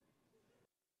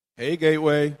Hey,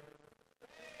 Gateway.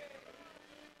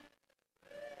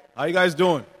 How you guys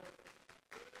doing?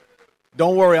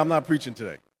 Don't worry, I'm not preaching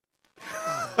today.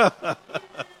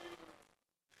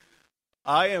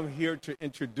 I am here to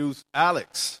introduce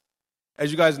Alex. As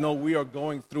you guys know, we are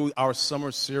going through our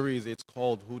summer series. It's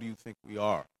called Who Do You Think We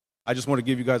Are? I just want to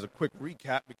give you guys a quick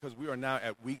recap because we are now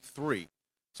at week 3.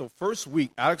 So first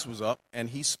week, Alex was up and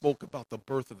he spoke about the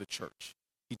birth of the church.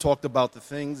 He talked about the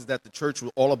things that the church was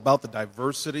all about, the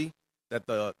diversity that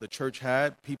the church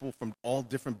had, people from all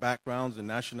different backgrounds and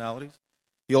nationalities.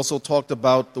 He also talked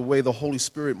about the way the Holy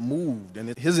Spirit moved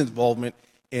and his involvement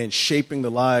in shaping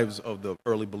the lives of the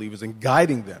early believers and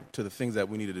guiding them to the things that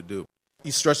we needed to do.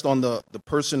 He stressed on the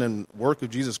person and work of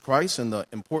Jesus Christ and the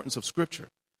importance of Scripture.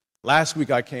 Last week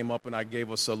I came up and I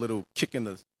gave us a little kick in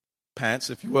the pants,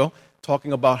 if you will,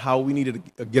 talking about how we needed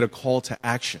to get a call to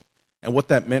action and what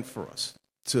that meant for us,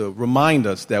 to remind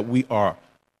us that we are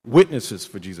witnesses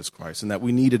for Jesus Christ and that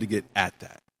we needed to get at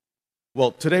that.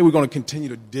 Well, today we're going to continue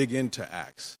to dig into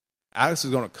Acts. Alex is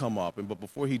going to come up, but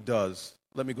before he does,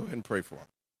 let me go ahead and pray for him.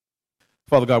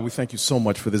 Father God, we thank you so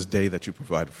much for this day that you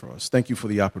provided for us. Thank you for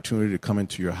the opportunity to come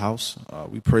into your house.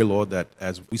 We pray, Lord, that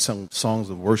as we sung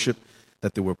songs of worship,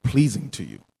 that they were pleasing to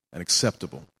you and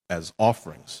acceptable as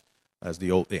offerings, as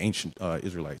the ancient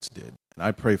Israelites did. And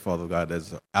I pray, Father God,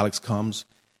 as Alex comes,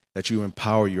 that you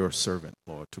empower your servant,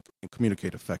 Lord, to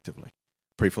communicate effectively.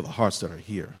 Pray for the hearts that are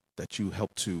here, that you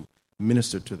help to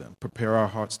minister to them. Prepare our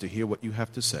hearts to hear what you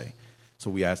have to say.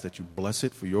 So we ask that you bless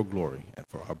it for your glory and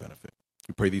for our benefit.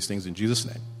 We pray these things in Jesus'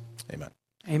 name. Amen.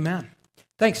 Amen.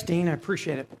 Thanks, Dean. I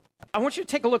appreciate it. I want you to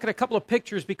take a look at a couple of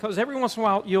pictures because every once in a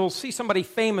while you'll see somebody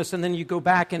famous and then you go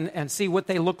back and see what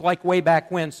they look like way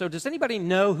back when. So does anybody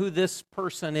know who this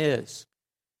person is?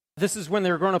 This is when they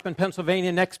were growing up in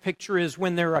Pennsylvania. Next picture is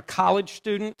when they're a college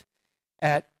student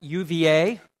at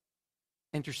UVA,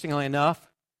 interestingly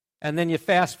enough. And then you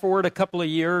fast forward a couple of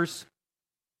years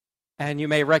and you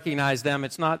may recognize them.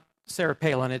 It's not Sarah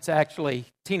Palin, it's actually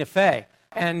Tina Fey.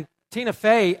 And Tina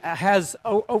Fey has,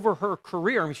 over her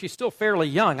career, I mean, she's still fairly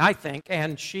young, I think,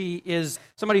 and she is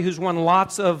somebody who's won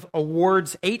lots of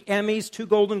awards, 8 Emmys, 2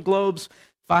 Golden Globes,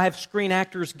 5 Screen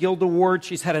Actors Guild Awards.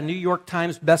 She's had a New York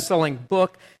Times best-selling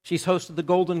book. She's hosted the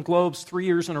Golden Globes 3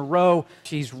 years in a row.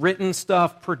 She's written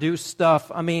stuff, produced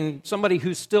stuff. I mean, somebody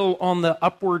who's still on the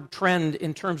upward trend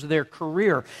in terms of their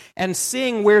career. And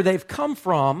seeing where they've come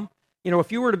from, you know,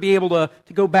 if you were to be able to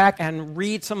go back and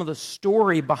read some of the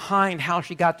story behind how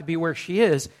she got to be where she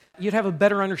is, you'd have a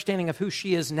better understanding of who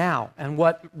she is now and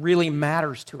what really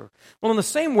matters to her. Well, in the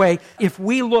same way, if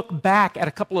we look back at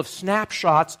a couple of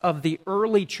snapshots of the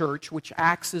early church, which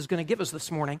Acts is going to give us this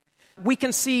morning, we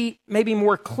can see maybe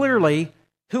more clearly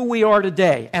who we are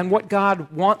today and what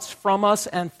God wants from us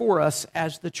and for us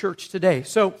as the church today.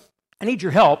 So I need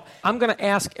your help. I'm going to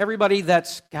ask everybody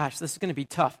this is going to be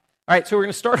tough. All right, so we're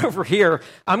going to start over here.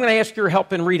 I'm going to ask your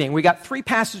help in reading. We got 3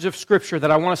 passages of Scripture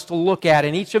that I want us to look at,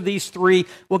 and each of these 3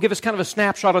 will give us kind of a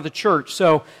snapshot of the church.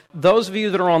 So those of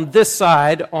you that are on this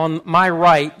side, on my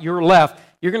right, your left,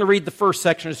 you're going to read the first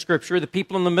section of Scripture. The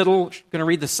people in the middle are going to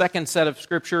read the second set of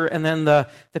Scripture, and then the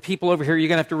people over here, you're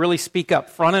going to have to really speak up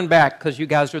front and back because you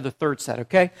guys are the third set,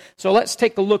 okay? So let's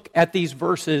take a look at these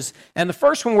verses. And the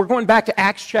first one, we're going back to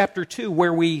Acts chapter 2,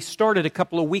 where we started a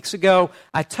couple of weeks ago.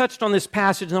 I touched on this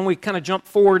passage, and then we kind of jumped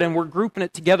forward, and we're grouping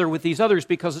it together with these others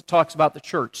because it talks about the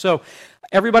church. So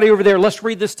everybody over there, let's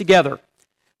read this together.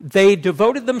 They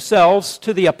devoted themselves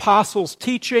to the apostles'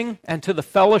 teaching and to the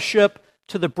fellowship,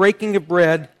 to the breaking of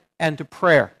bread, and to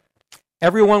prayer.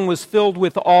 Everyone was filled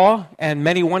with awe, and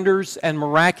many wonders and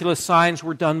miraculous signs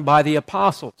were done by the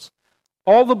apostles.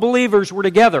 All the believers were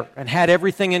together and had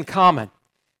everything in common.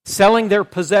 Selling their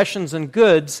possessions and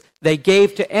goods, they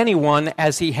gave to anyone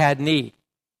as he had need.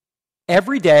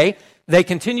 Every day, they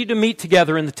continued to meet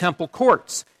together in the temple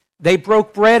courts. They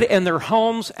broke bread in their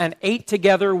homes and ate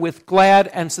together with glad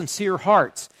and sincere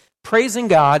hearts, praising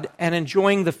God and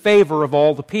enjoying the favor of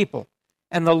all the people.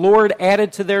 And the Lord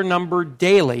added to their number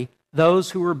daily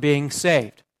those who were being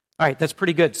saved. All right, that's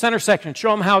pretty good. Center section,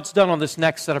 show them how it's done on this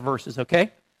next set of verses,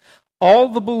 okay? All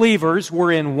the believers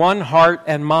were in one heart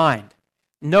and mind.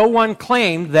 No one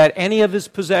claimed that any of his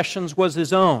possessions was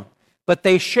his own, but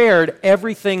they shared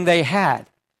everything they had.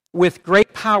 With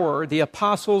great power, the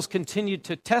apostles continued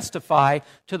to testify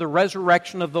to the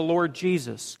resurrection of the Lord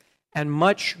Jesus, and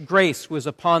much grace was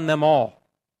upon them all.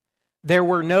 There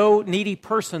were no needy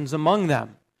persons among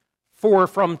them, for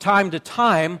from time to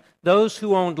time, those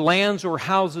who owned lands or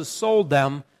houses sold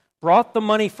them, brought the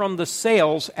money from the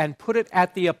sales, and put it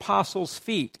at the apostles'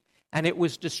 feet, and it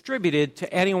was distributed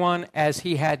to anyone as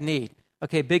he had need.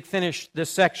 Okay, Big Finish, this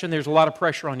section, there's a lot of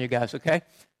pressure on you guys, okay?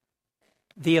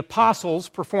 The apostles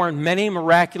performed many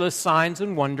miraculous signs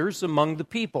and wonders among the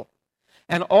people,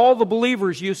 and all the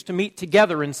believers used to meet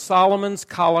together in Solomon's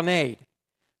colonnade.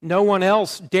 No one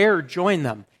else dared join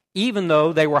them, even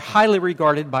though they were highly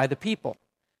regarded by the people.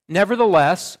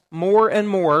 Nevertheless, more and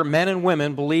more men and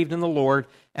women believed in the Lord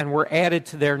and were added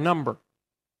to their number.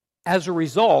 As a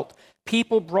result,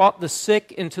 people brought the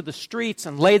sick into the streets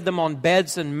and laid them on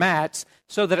beds and mats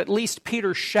so that at least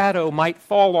Peter's shadow might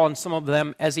fall on some of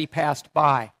them as he passed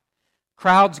by.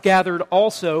 Crowds gathered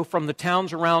also from the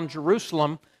towns around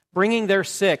Jerusalem, bringing their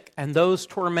sick and those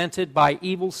tormented by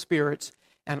evil spirits,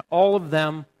 and all of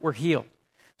them were healed.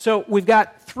 So we've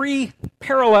got 3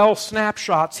 parallel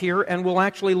snapshots here, and we'll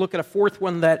actually look at a 4th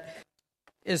one that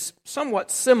is somewhat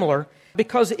similar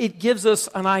because it gives us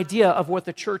an idea of what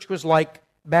the church was like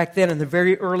back then in the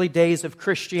very early days of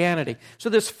Christianity. So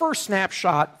this first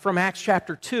snapshot from Acts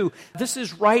chapter 2, this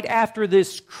is right after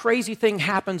this crazy thing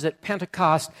happens at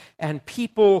Pentecost, and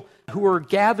people who are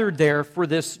gathered there for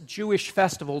this Jewish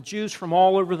festival, Jews from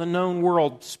all over the known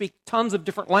world, speak tons of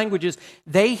different languages.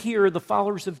 They hear the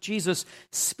followers of Jesus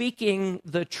speaking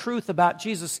the truth about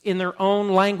Jesus in their own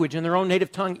language, in their own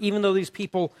native tongue, even though these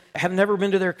people have never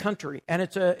been to their country. And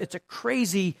it's a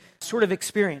crazy sort of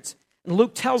experience. And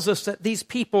Luke tells us that these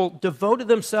people devoted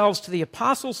themselves to the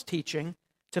apostles' teaching,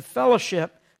 to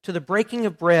fellowship, to the breaking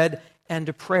of bread, and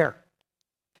to prayer.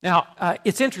 Now,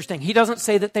 it's interesting. He doesn't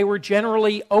say that they were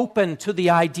generally open to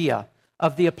the idea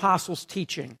of the apostles'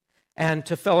 teaching and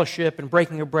to fellowship and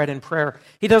breaking of bread and prayer.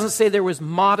 He doesn't say there was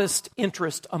modest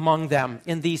interest among them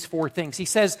in these 4 things. He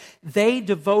says they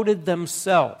devoted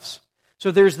themselves.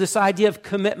 So there's this idea of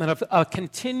commitment, of a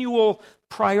continual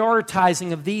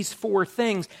prioritizing of these 4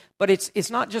 things, but it's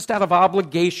not just out of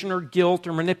obligation or guilt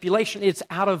or manipulation. It's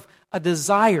out of a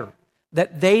desire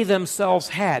that they themselves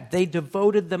had. They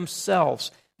devoted themselves.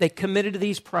 They committed to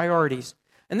these priorities.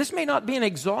 And this may not be an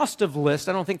exhaustive list.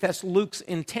 I don't think that's Luke's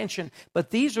intention, but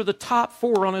these are the top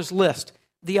 4 on his list.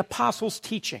 The apostles'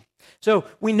 teaching. So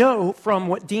we know from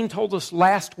what Dean told us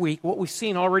last week, what we've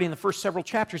seen already in the first several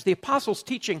chapters, the apostles'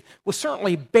 teaching was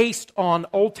certainly based on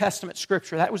Old Testament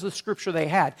scripture. That was the scripture they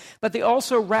had. But they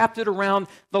also wrapped it around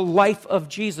the life of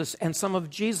Jesus and some of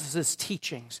Jesus'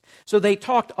 teachings. So they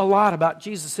talked a lot about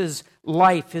Jesus'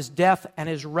 life, his death, and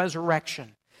his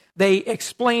resurrection. They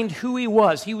explained who he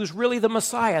was. He was really the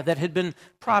Messiah that had been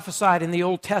prophesied in the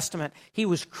Old Testament. He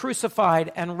was crucified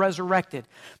and resurrected.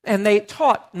 And they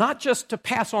taught not just to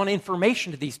pass on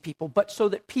information to these people, but so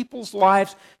that people's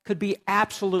lives could be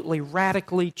absolutely,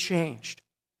 radically changed.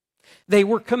 They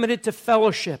were committed to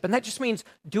fellowship, and that just means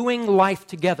doing life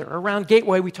together. Around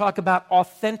Gateway, we talk about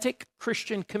authentic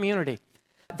Christian community.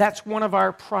 That's one of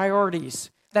our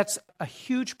priorities. That's a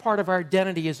huge part of our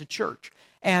identity as a church.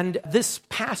 And this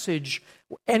passage,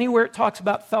 anywhere it talks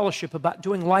about fellowship, about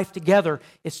doing life together,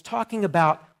 it's talking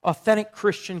about authentic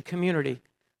Christian community.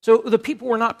 So the people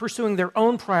were not pursuing their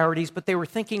own priorities, but they were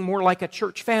thinking more like a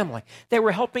church family. They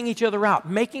were helping each other out,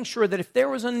 making sure that if there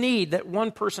was a need that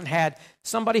one person had,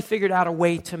 somebody figured out a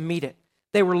way to meet it.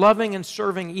 They were loving and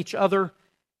serving each other.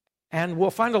 And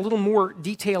we'll find a little more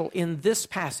detail in this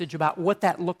passage about what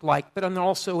that looked like, but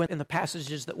also in the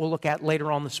passages that we'll look at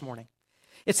later on this morning.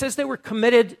 It says they were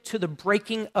committed to the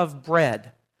breaking of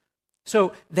bread.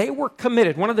 So they were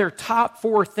committed. One of their top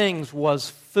 4 things was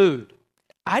food.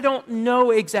 I don't know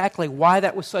exactly why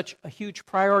that was such a huge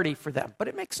priority for them, but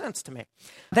it makes sense to me.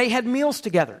 They had meals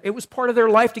together. It was part of their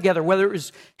life together, whether it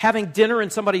was having dinner in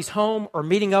somebody's home or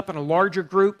meeting up in a larger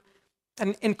group.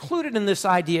 And included in this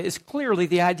idea is clearly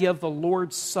the idea of the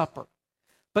Lord's Supper,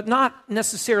 but not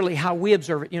necessarily how we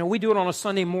observe it. You know, we do it on a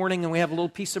Sunday morning and we have a little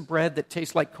piece of bread that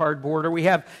tastes like cardboard, or we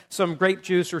have some grape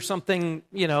juice or something,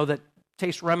 that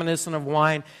tastes reminiscent of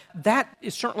wine. That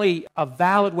is certainly a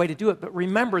valid way to do it, but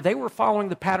remember, they were following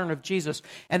the pattern of Jesus,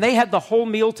 and they had the whole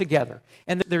meal together.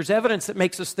 And there's evidence that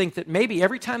makes us think that maybe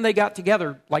every time they got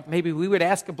together, like maybe we would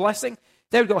ask a blessing,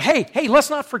 they would go, hey, let's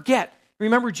not forget.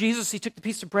 Remember Jesus, he took the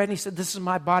piece of bread and he said, this is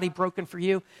my body broken for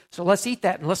you. So let's eat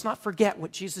that and let's not forget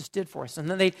what Jesus did for us. And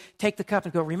then they take the cup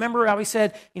and go, remember how he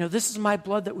said, this is my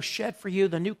blood that was shed for you,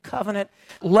 the new covenant.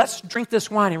 Let's drink this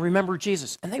wine and remember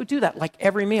Jesus. And they would do that like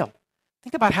every meal.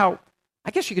 Think about how, I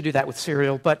guess you could do that with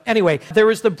cereal. But anyway, there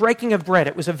was the breaking of bread.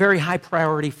 It was a very high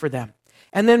priority for them.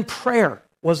 And then prayer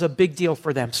was a big deal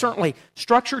for them. Certainly,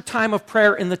 structured time of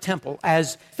prayer in the temple.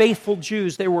 As faithful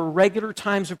Jews, there were regular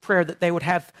times of prayer that they would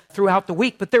have throughout the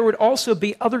week, but there would also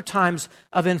be other times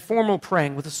of informal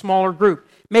praying with a smaller group.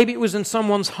 Maybe it was in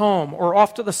someone's home or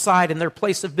off to the side in their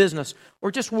place of business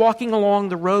or just walking along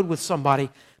the road with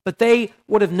somebody. But they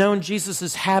would have known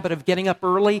Jesus' habit of getting up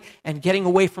early and getting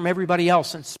away from everybody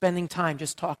else and spending time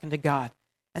just talking to God.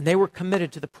 And they were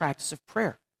committed to the practice of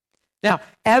prayer. Now,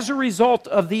 as a result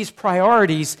of these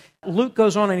priorities, Luke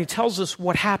goes on and he tells us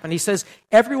what happened. He says,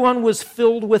 everyone was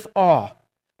filled with awe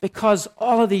because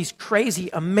all of these crazy,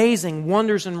 amazing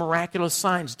wonders and miraculous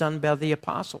signs done by the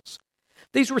apostles.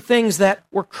 These were things that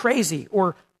were crazy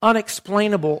or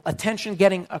unexplainable,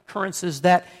 attention-getting occurrences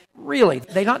that really,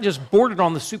 they not just bordered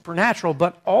on the supernatural,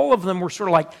 but all of them were sort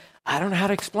of like, I don't know how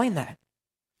to explain that.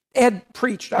 Ed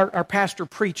preached, our pastor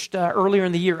preached earlier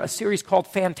in the year, a series called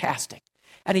Fantastic.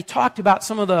 And he talked about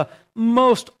some of the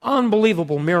most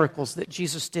unbelievable miracles that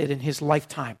Jesus did in his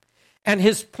lifetime. And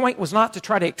his point was not to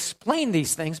try to explain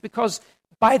these things because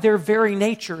by their very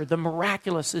nature, the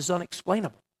miraculous is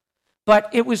unexplainable. But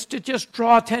it was to just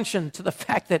draw attention to the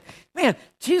fact that, man,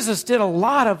 Jesus did a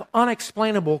lot of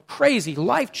unexplainable, crazy,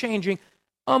 life-changing,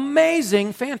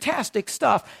 amazing, fantastic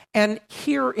stuff. And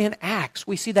here in Acts,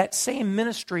 we see that same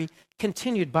ministry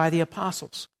continued by the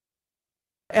apostles.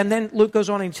 And then Luke goes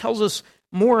on and tells us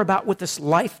more about what this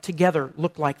life together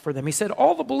looked like for them. He said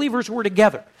all the believers were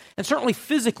together. And certainly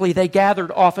physically they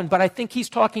gathered often, but I think he's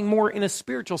talking more in a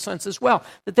spiritual sense as well,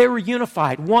 that they were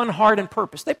unified, one heart and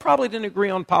purpose. They probably didn't agree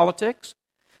on politics.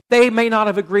 They may not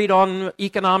have agreed on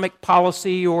economic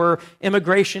policy or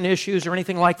immigration issues or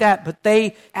anything like that, but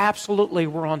they absolutely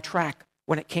were on track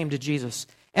when it came to Jesus.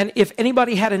 And if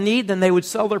anybody had a need, then they would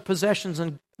sell their possessions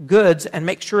and goods and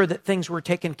make sure that things were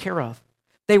taken care of.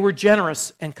 They were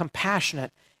generous and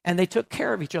compassionate, and they took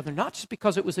care of each other, not just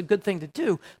because it was a good thing to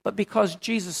do, but because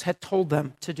Jesus had told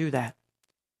them to do that.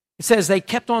 It says they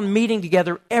kept on meeting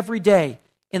together every day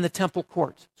in the temple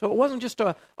courts. So it wasn't just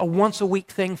a once-a-week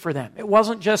thing for them. It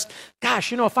wasn't just,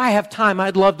 gosh, if I have time,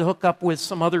 I'd love to hook up with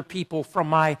some other people from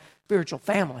my spiritual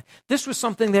family. This was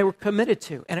something they were committed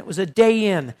to, and it was a day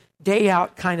in, day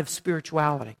out kind of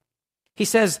spirituality. He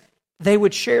says they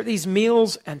would share these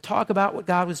meals and talk about what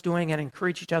God was doing and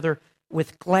encourage each other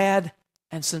with glad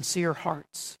and sincere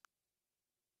hearts.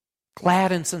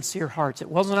 Glad and sincere hearts. It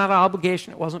wasn't out of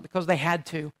obligation. It wasn't because they had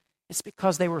to. It's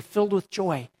because they were filled with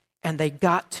joy and they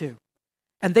got to.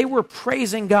 And they were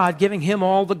praising God, giving Him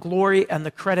all the glory and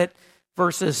the credit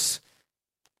versus,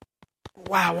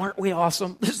 wow, aren't we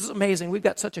awesome? This is amazing. We've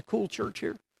got such a cool church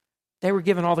here. They were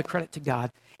giving all the credit to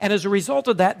God. And as a result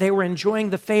of that, they were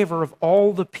enjoying the favor of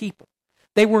all the people.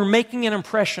 They were making an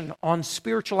impression on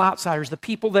spiritual outsiders, the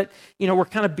people that, were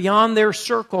kind of beyond their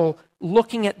circle,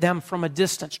 looking at them from a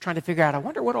distance, trying to figure out, I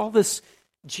wonder what all this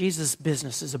Jesus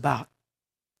business is about.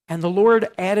 And the Lord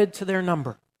added to their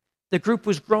number. The group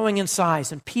was growing in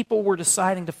size, and people were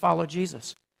deciding to follow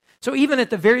Jesus. So even at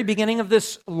the very beginning of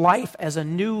this life as a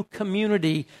new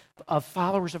community of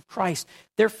followers of Christ,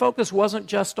 their focus wasn't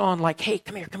just on like, hey,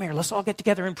 come here, let's all get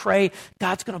together and pray.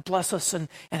 God's going to bless us and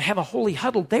have a holy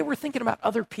huddle. They were thinking about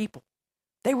other people.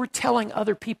 They were telling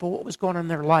other people what was going on in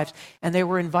their lives, and they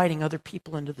were inviting other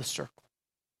people into the circle.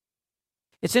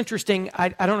 It's interesting, I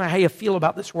don't know how you feel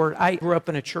about this word. I grew up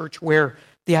in a church where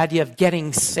the idea of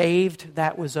getting saved,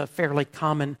 that was a fairly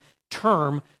common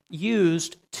term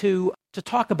used to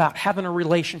talk about having a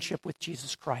relationship with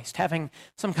Jesus Christ, having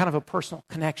some kind of a personal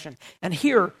connection. And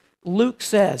here, Luke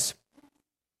says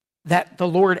that the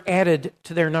Lord added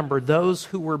to their number those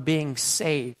who were being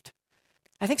saved.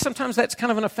 I think sometimes that's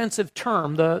kind of an offensive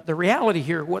term. The reality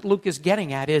here, what Luke is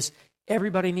getting at is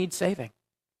everybody needs saving.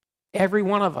 Every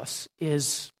one of us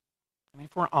is,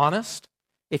 if we're honest,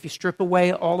 if you strip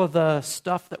away all of the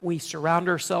stuff that we surround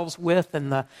ourselves with and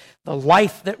the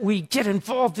life that we get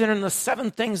involved in and the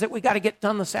 7 things that we got to get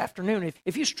done this afternoon,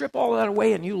 if you strip all that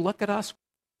away and you look at us,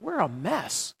 we're a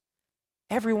mess.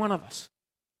 Every one of us.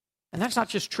 And that's not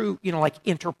just true, like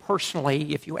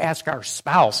interpersonally. If you ask our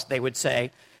spouse, they would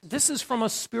say, this is from a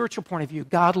spiritual point of view,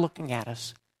 God looking at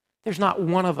us. There's not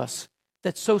one of us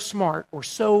that's so smart or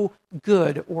so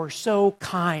good or so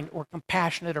kind or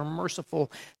compassionate or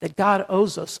merciful that God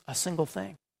owes us a single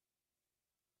thing.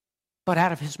 But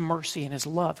out of His mercy and His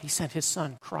love, He sent His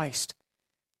Son, Christ,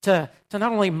 to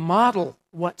not only model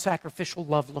what sacrificial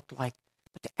love looked like,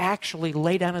 but to actually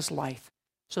lay down His life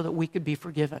so that we could be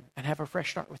forgiven and have a fresh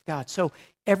start with God. So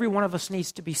every one of us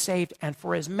needs to be saved, and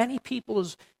for as many people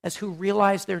as who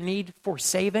realize their need for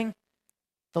saving,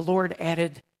 the Lord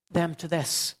added them to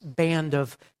this band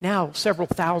of now several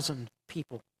thousand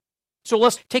people. So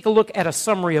let's take a look at a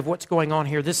summary of what's going on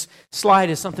here. This slide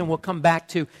is something we'll come back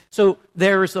to. So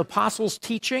there's the apostles'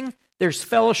 teaching, there's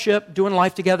fellowship, doing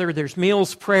life together, there's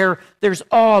meals, prayer, there's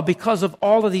awe because of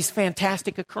all of these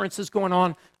fantastic occurrences going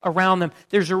on around them.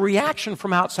 There's a reaction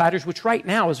from outsiders, which right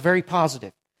now is very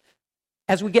positive.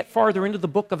 as we get farther into the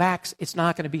book of Acts, it's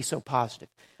not going to be so positive.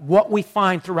 What we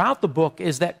find throughout the book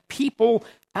is that people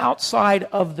outside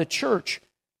of the church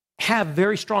have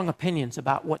very strong opinions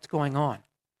about what's going on.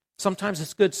 Sometimes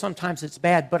it's good, sometimes it's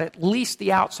bad, but at least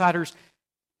the outsiders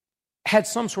had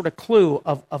some sort of clue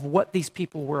of what these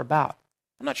people were about.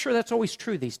 I'm not sure that's always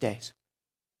true these days.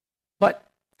 But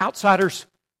outsiders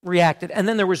reacted, and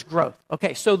then there was growth.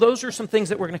 Okay, so those are some things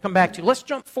that we're going to come back to. Let's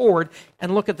jump forward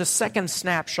and look at the second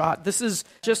snapshot. This is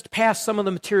just past some of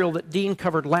the material that Dean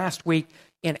covered last week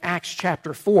in Acts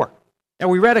chapter 4. Now,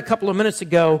 we read a couple of minutes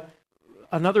ago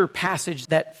another passage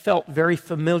that felt very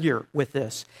familiar with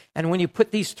this. And when you put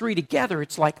these three together,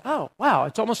 it's like, oh, wow,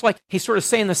 it's almost like he's sort of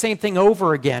saying the same thing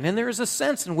over again. And there is a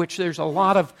sense in which there's a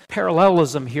lot of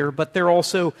parallelism here, but there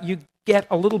also, you get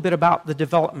a little bit about the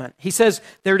development. He says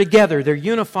they're together, they're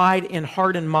unified in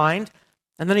heart and mind.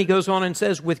 And then he goes on and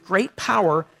says, with great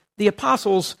power, the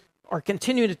apostles are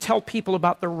continuing to tell people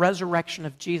about the resurrection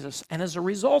of Jesus. And as a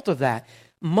result of that,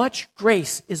 much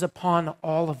grace is upon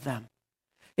all of them.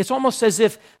 It's almost as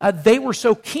if they were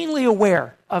so keenly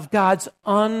aware of God's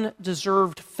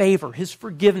undeserved favor, His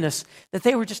forgiveness, that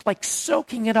they were just like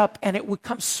soaking it up, and it would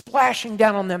come splashing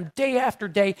down on them day after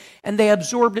day, and they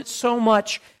absorbed it so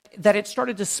much that it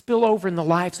started to spill over in the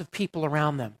lives of people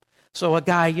around them. So a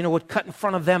guy, would cut in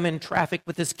front of them in traffic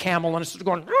with his camel, and it's just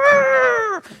going,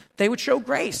 "Arr!" They would show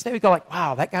grace. They would go like,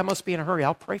 wow, that guy must be in a hurry.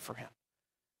 I'll pray for him.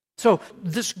 So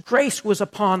this grace was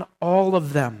upon all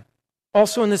of them.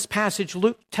 Also in this passage,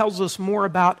 Luke tells us more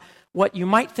about what you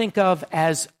might think of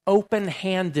as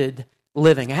open-handed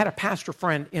living. I had a pastor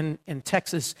friend in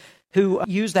Texas who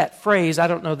used that phrase. I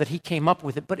don't know that he came up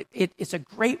with it, but it's a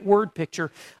great word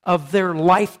picture of their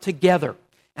life together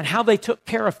and how they took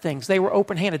care of things. They were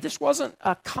open-handed. This wasn't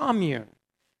a commune.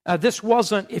 This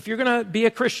wasn't, if you're going to be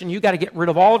a Christian, you got to get rid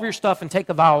of all of your stuff and take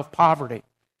a vow of poverty.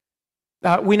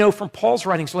 We know from Paul's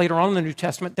writings later on in the New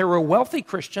Testament, there were wealthy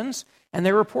Christians and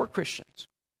there were poor Christians.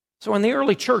 So in the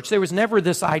early church, there was never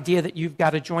this idea that you've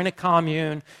got to join a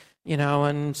commune,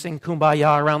 and sing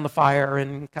Kumbaya around the fire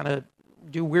and kind of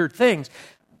do weird things.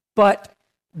 But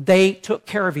they took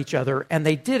care of each other, and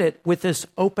they did it with this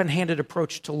open-handed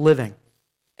approach to living.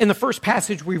 In the first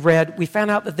passage we read, we found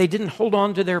out that they didn't hold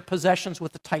on to their possessions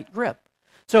with a tight grip.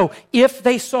 So if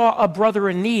they saw a brother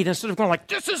in need, instead of going like,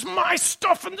 this is my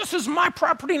stuff, and this is my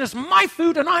property, and it's my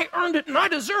food, and I earned it, and I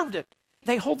deserved it,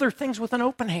 they hold their things with an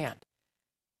open hand.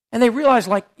 And they realize,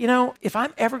 if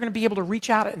I'm ever going to be able to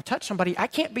reach out and touch somebody, I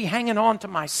can't be hanging on to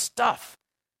my stuff.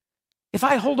 If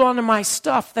I hold on to my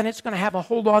stuff, then it's going to have a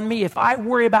hold on me. If I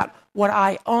worry about what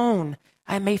I own,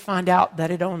 I may find out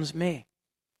that it owns me.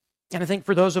 And I think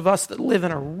for those of us that live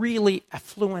in a really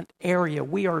affluent area,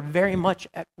 we are very much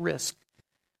at risk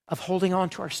of holding on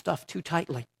to our stuff too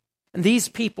tightly. And these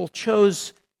people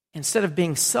chose, instead of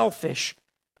being selfish,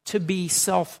 to be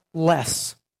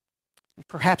selfless. And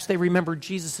perhaps they remembered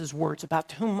Jesus' words about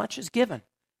to whom much is given,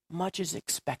 much is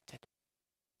expected.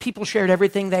 People shared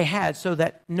everything they had so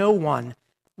that no one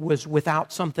was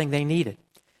without something they needed.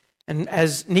 And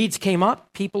as needs came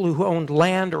up, people who owned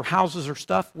land or houses or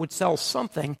stuff would sell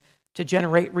something to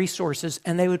generate resources,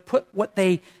 and they would put what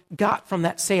they got from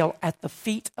that sale at the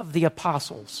feet of the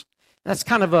apostles. That's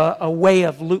kind of a way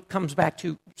of Luke comes back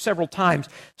to several times,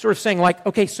 sort of saying like,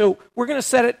 okay, so we're going to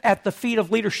set it at the feet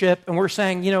of leadership, and we're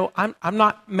saying, I'm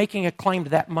not making a claim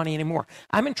to that money anymore.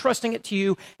 I'm entrusting it to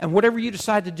you, and whatever you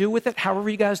decide to do with it, however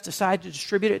you guys decide to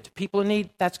distribute it to people in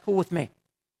need, that's cool with me.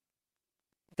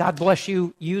 God bless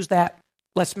you. Use that.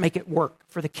 Let's make it work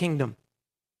for the kingdom.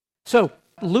 So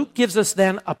Luke gives us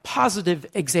then a positive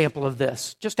example of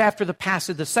this. Just after the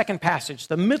passage, the second passage,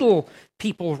 the middle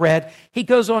people read, he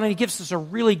goes on and he gives us a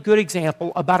really good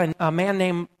example about a man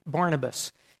named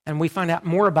Barnabas. And we find out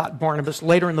more about Barnabas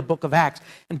later in the book of Acts.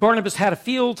 And Barnabas had a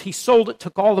field, he sold it,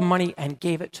 took all the money, and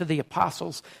gave it to the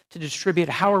apostles to distribute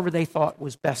however they thought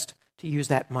was best to use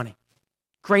that money.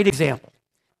 Great example.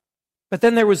 But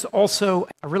then there was also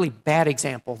a really bad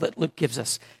example that Luke gives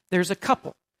us. There's a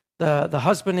couple. The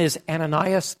husband is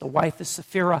Ananias, the wife is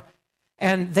Sapphira,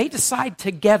 and they decide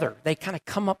together, they kind of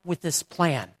come up with this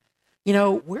plan.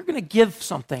 We're going to give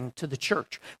something to the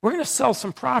church. We're going to sell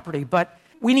some property, but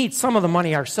we need some of the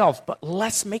money ourselves, but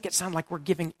let's make it sound like we're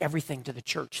giving everything to the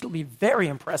church. It'll be very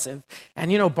impressive.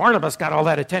 And Barnabas got all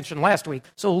that attention last week,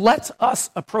 so let's us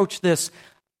approach this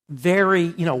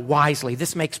very, wisely.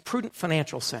 This makes prudent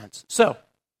financial sense. So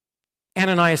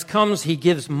Ananias comes, he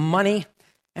gives money,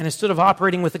 and instead of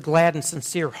operating with a glad and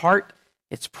sincere heart,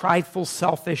 it's prideful,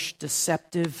 selfish,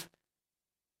 deceptive.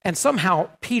 And somehow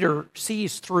Peter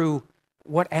sees through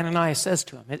what Ananias says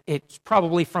to him. It's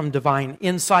probably from divine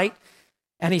insight.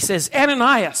 And he says,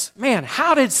 Ananias, man,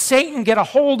 how did Satan get a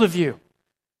hold of you?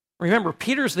 Remember,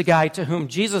 Peter's the guy to whom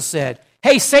Jesus said,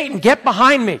 hey, Satan, get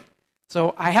behind me.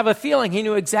 So I have a feeling he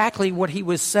knew exactly what he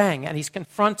was saying, and he's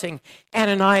confronting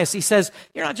Ananias. He says,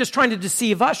 you're not just trying to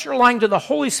deceive us, you're lying to the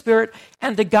Holy Spirit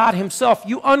and to God himself.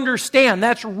 You understand,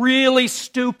 that's really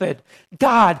stupid.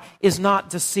 God is not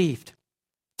deceived.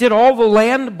 Did all the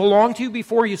land belong to you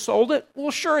before you sold it?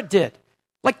 Well, sure it did.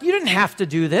 Like, you didn't have to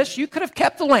do this. You could have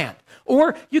kept the land,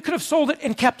 or you could have sold it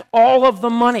and kept all of the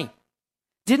money.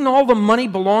 Didn't all the money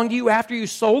belong to you after you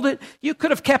sold it? You could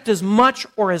have kept as much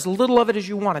or as little of it as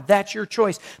you wanted. That's your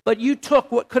choice. But you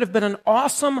took what could have been an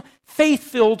awesome,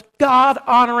 faith-filled,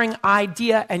 God-honoring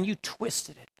idea and you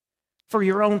twisted it for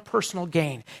your own personal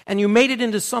gain. And you made it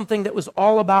into something that was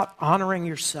all about honoring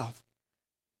yourself.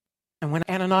 And when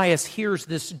Ananias hears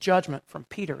this judgment from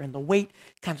Peter and the weight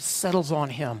kind of settles on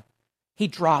him, he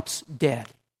drops dead.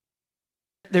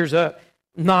 There's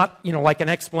not, like an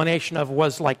explanation of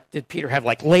did Peter have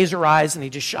laser eyes and he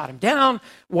just shot him down?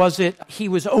 Was it he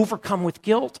was overcome with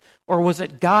guilt? Or was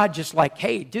it God just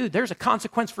hey, dude, there's a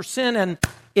consequence for sin and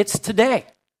it's today.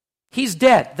 He's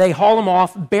dead. They haul him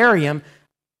off, bury him.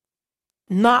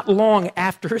 Not long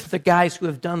after the guys who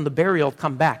have done the burial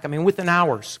come back, within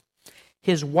hours,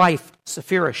 his wife,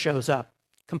 Sapphira, shows up,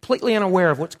 completely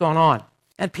unaware of what's going on.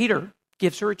 And Peter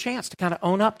gives her a chance to kind of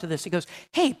own up to this. He goes,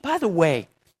 hey, by the way,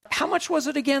 how much was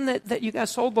it again that you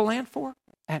guys sold the land for?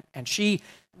 And she,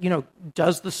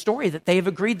 does the story that they've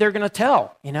agreed they're going to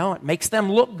tell. It makes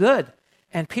them look good.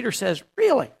 And Peter says,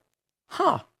 really?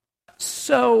 Huh.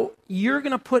 So you're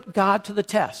going to put God to the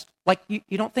test.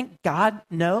 You don't think God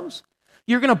knows?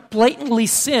 You're going to blatantly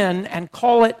sin and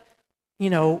call it,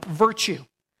 virtue.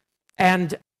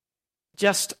 And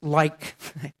just like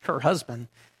her husband,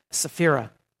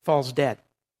 Sapphira falls dead.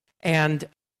 And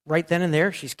right then and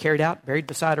there, she's carried out, buried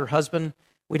beside her husband.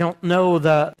 We don't know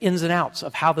the ins and outs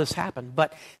of how this happened,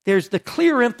 but there's the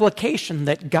clear implication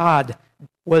that God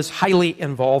was highly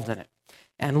involved in it.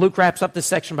 And Luke wraps up this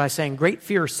section by saying, great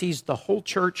fear seized the whole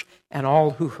church and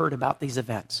all who heard about these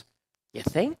events. You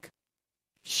think?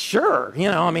 Sure.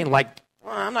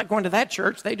 I'm not going to that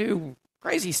church. They do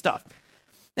crazy stuff.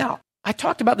 Now, I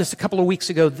talked about this a couple of weeks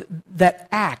ago, that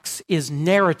Acts is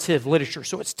narrative literature.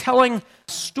 So it's telling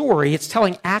story, it's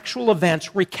telling actual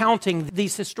events, recounting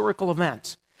these historical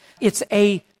events. It's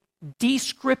a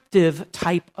descriptive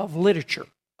type of literature.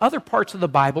 Other parts of the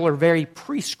Bible are very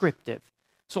prescriptive.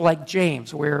 So like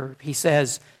James, where he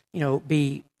says,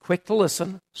 be quick to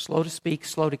listen, slow to speak,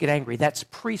 slow to get angry. That's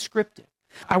prescriptive.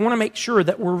 I want to make sure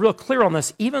that we're real clear on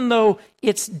this. Even though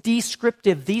it's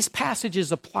descriptive, these passages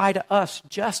apply to us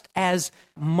just as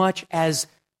much as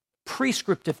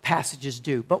prescriptive passages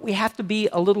do. But we have to be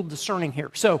a little discerning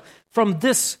here. So from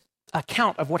this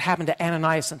account of what happened to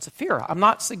Ananias and Sapphira, I'm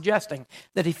not suggesting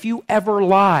that if you ever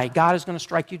lie, God is going to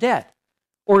strike you dead.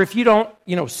 Or if you don't,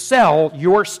 sell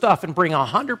your stuff and bring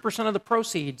 100% of the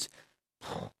proceeds,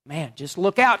 man, just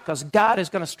look out because God is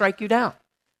going to strike you down.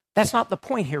 That's not the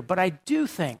point here, but I do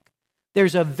think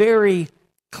there's a very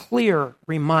clear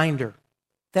reminder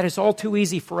that it's all too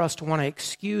easy for us to want to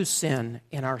excuse sin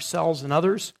in ourselves and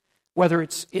others, whether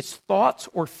it's thoughts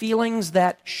or feelings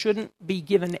that shouldn't be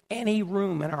given any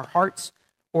room in our hearts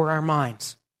or our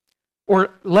minds,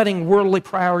 or letting worldly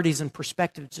priorities and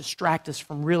perspectives distract us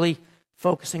from really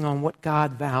focusing on what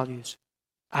God values.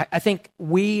 I think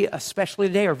we, especially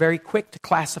today, are very quick to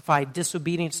classify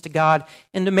disobedience to God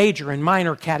into major and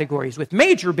minor categories, with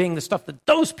major being the stuff that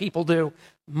those people do,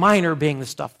 minor being the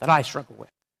stuff that I struggle with.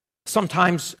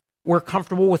 Sometimes we're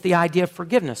comfortable with the idea of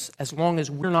forgiveness as long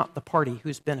as we're not the party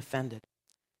who's been offended.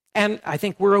 And I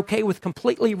think we're okay with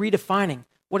completely redefining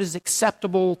what is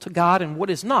acceptable to God and what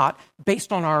is not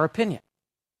based on our opinion.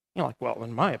 Well,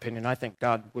 in my opinion, I think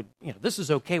God would, this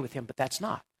is okay with him, but that's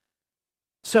not.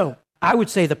 So, I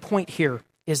would say the point here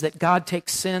is that God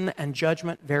takes sin and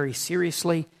judgment very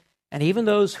seriously, and even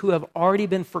those who have already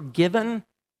been forgiven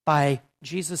by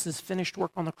Jesus' finished work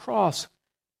on the cross,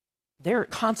 there are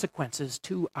consequences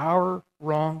to our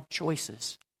wrong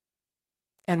choices.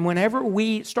 And whenever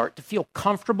we start to feel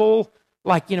comfortable,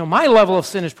 my level of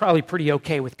sin is probably pretty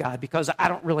okay with God because I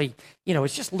don't really,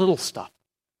 it's just little stuff.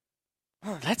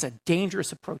 Oh, that's a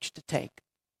dangerous approach to take.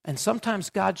 And sometimes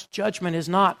God's judgment is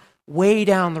not way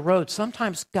down the road.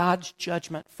 Sometimes God's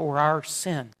judgment for our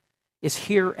sin is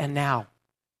here and now,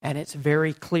 and it's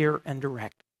very clear and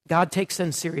direct. God takes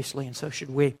sin seriously, and so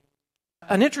should we.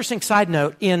 An interesting side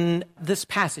note in this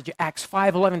passage, Acts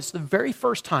 5:11, it's the very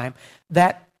first time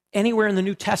that anywhere in the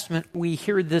New Testament we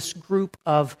hear this group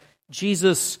of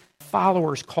Jesus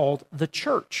followers called the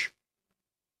church.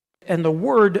 And the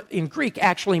word in Greek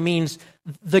actually means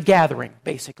the gathering,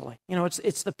 basically.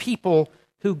 It's the people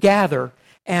who gather.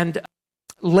 And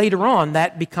later on,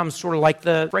 that becomes sort of like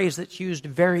the phrase that's used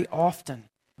very often.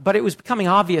 But it was becoming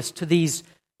obvious to these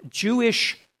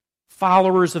Jewish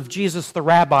followers of Jesus the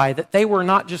rabbi that they were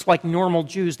not just like normal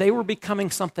Jews. They were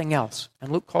becoming something else.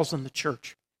 And Luke calls them the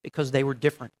church because they were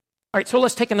different. All right, so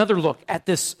let's take another look at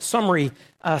this summary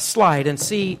slide and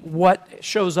see what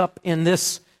shows up in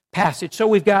this passage. So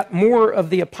we've got more of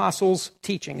the apostles'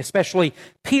 teaching, especially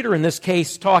Peter in this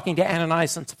case talking to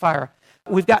Ananias and Sapphira.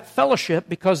 We've got fellowship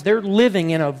because they're living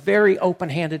in a very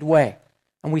open-handed way.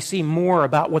 And we see more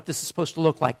about what this is supposed to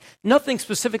look like. Nothing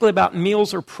specifically about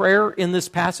meals or prayer in this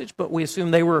passage, but we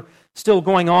assume they were still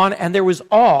going on. And there was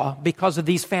awe because of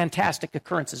these fantastic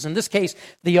occurrences. In this case,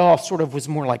 the awe sort of was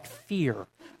more like fear,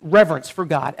 reverence for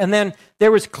God. And then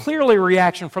there was clearly a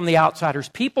reaction from the outsiders.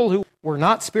 People who were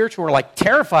not spiritual were like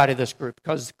terrified of this group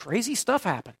because crazy stuff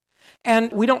happened.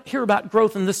 And we don't hear about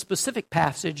growth in this specific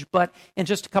passage, but in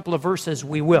just a couple of verses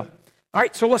we will. All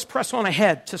right, so let's press on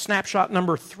ahead to snapshot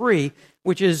number 3,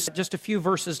 which is just a few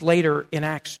verses later in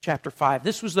Acts chapter 5.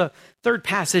 This was the third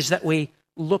passage that we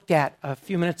looked at a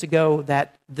few minutes ago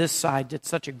that this side did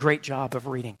such a great job of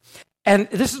reading. And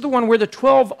this is the one where the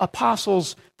 12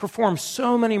 apostles performed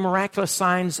so many miraculous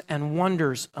signs and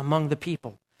wonders among the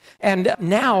people. And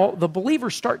now the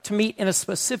believers start to meet in a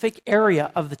specific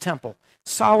area of the temple,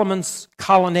 Solomon's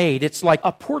colonnade. It's like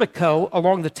a portico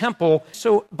along the temple.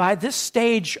 So by this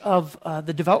stage of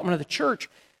the development of the church,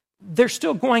 they're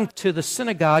still going to the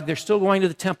synagogue, they're still going to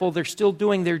the temple, they're still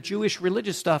doing their Jewish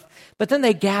religious stuff, but then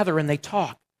they gather and they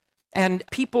talk. And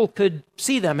people could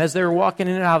see them as they were walking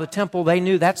in and out of the temple. They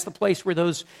knew that's the place where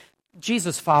those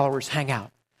Jesus followers hang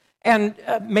out. And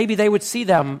maybe they would see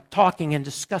them talking and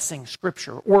discussing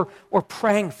Scripture or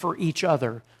praying for each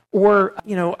other. Or,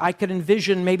 I could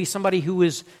envision maybe somebody who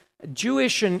is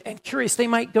Jewish and curious. They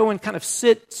might go and kind of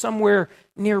sit somewhere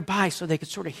nearby so they could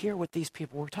sort of hear what these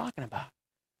people were talking about.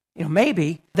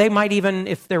 Maybe they might even,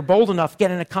 if they're bold enough, get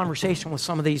in a conversation with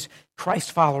some of these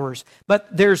Christ followers. But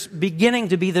there's beginning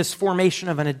to be this formation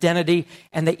of an identity,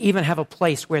 and they even have a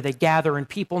place where they gather and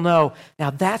people know. Now,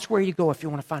 that's where you go if you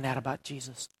want to find out about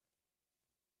Jesus.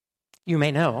 You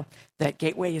may know that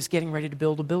Gateway is getting ready to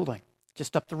build a building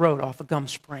just up the road off of Gum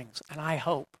Springs. And I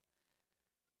hope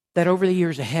that over the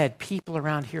years ahead, people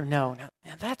around here know,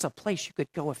 now that's a place you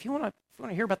could go. If you want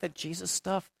to hear about that Jesus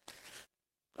stuff,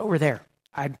 over there.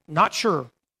 I'm not sure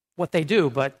what they do,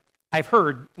 but I've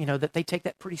heard, that they take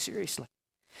that pretty seriously.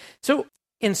 So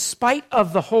in spite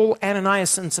of the whole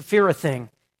Ananias and Sapphira thing,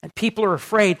 and people are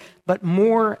afraid, but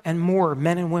more and more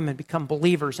men and women become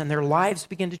believers, and their lives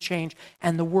begin to change,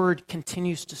 and the word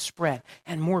continues to spread,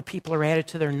 and more people are added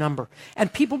to their number.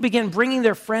 And people begin bringing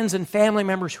their friends and family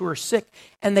members who are sick,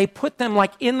 and they put them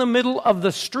like in the middle of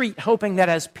the street, hoping that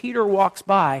as Peter walks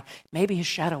by, maybe his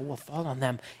shadow will fall on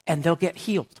them, and they'll get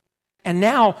healed. And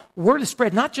now, word is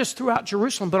spread not just throughout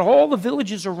Jerusalem, but all the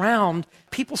villages around.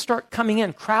 People start coming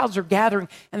in. Crowds are gathering,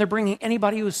 and they're bringing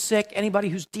anybody who's sick, anybody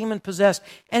who's demon-possessed,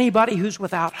 anybody who's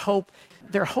without hope.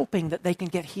 They're hoping that they can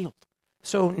get healed.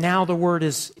 So now the word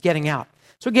is getting out.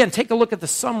 So again, take a look at the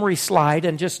summary slide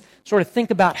and just sort of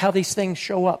think about how these things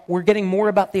show up. We're getting more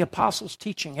about the apostles'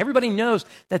 teaching. Everybody knows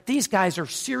that these guys are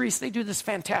serious. They do this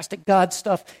fantastic God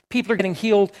stuff. People are getting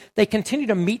healed. They continue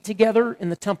to meet together in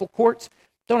the temple courts.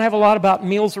 Don't have a lot about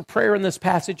meals or prayer in this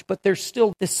passage, but there's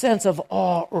still this sense of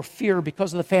awe or fear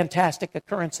because of the fantastic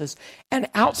occurrences. And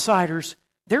outsiders,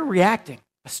 they're reacting.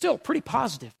 Still pretty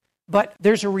positive, but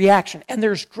there's a reaction and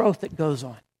there's growth that goes on.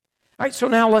 All right, so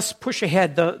now let's push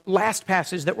ahead. The last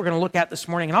passage that we're going to look at this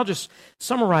morning, and I'll just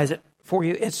summarize it for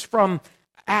you. It's from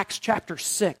Acts chapter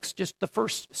 6, just the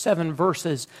first 7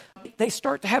 verses. They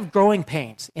start to have growing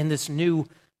pains in this new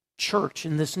church,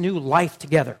 in this new life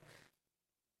together.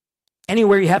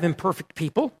 Anywhere you have imperfect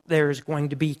people, there's going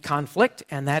to be conflict,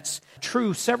 and that's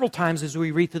true several times as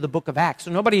we read through the book of Acts.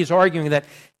 So nobody is arguing that,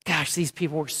 gosh, these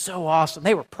people were so awesome.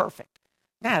 They were perfect.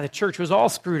 The church was all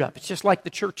screwed up. It's just like the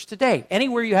church today.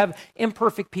 Anywhere you have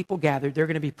imperfect people gathered, there are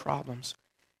going to be problems.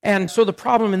 And so the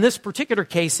problem in this particular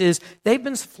case is they've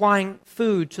been supplying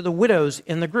food to the widows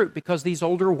in the group because these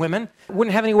older women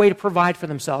wouldn't have any way to provide for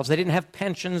themselves. They didn't have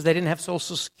pensions. They didn't have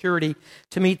Social Security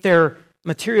to meet their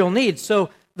material needs. So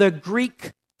the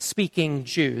Greek-speaking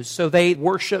Jews, so they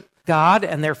worship God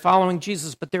and they're following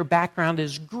Jesus, but their background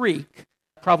is Greek,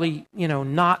 probably,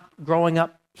 not growing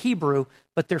up Hebrew,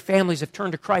 but their families have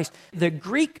turned to Christ. The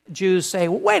Greek Jews say,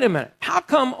 well, wait a minute, how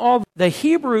come all the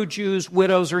Hebrew Jews'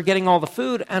 widows are getting all the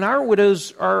food and our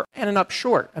widows are ending up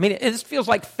short? I mean, it just feels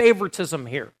like favoritism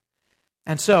here.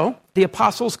 And so the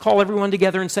apostles call everyone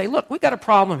together and say, look, we've got a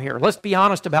problem here. Let's be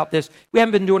honest about this. We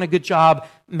haven't been doing a good job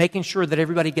making sure that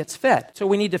everybody gets fed. So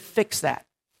we need to fix that.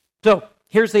 So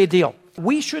here's the deal.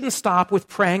 We shouldn't stop with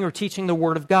praying or teaching the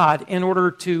Word of God in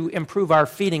order to improve our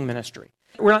feeding ministry.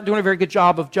 We're not doing a very good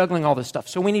job of juggling all this stuff,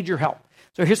 so we need your help.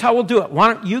 So here's how we'll do it.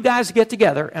 Why don't you guys get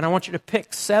together, and I want you to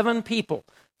pick 7 people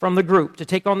from the group to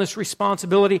take on this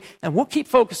responsibility, and we'll keep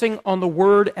focusing on the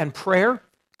Word and prayer,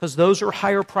 because those are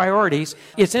higher priorities.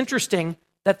 It's interesting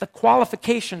that the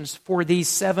qualifications for these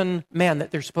 7 men that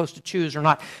they're supposed to choose are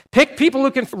not. Pick people who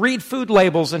can read food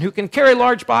labels and who can carry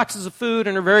large boxes of food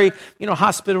and are very,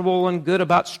 hospitable and good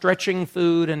about stretching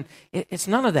food. And it's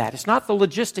none of that. It's not the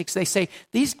logistics. They say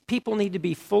these people need to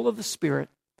be full of the Spirit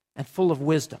and full of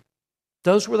wisdom.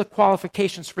 Those were the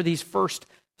qualifications for these first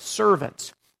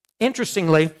servants.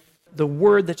 Interestingly, the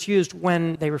word that's used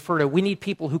when they refer to, we need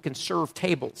people who can serve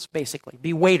tables, basically,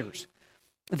 be waiters.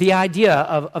 The idea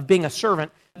of being a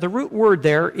servant, the root word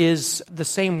there is the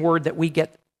same word that we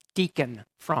get deacon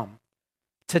from.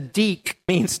 To deek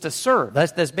means to serve.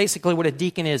 That's basically what a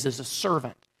deacon is a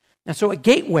servant. And so at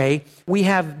Gateway, we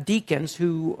have deacons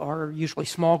who are usually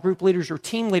small group leaders or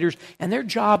team leaders, and their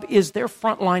job is they're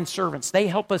frontline servants. They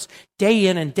help us day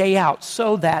in and day out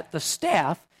so that the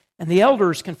staff and the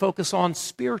elders can focus on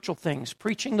spiritual things,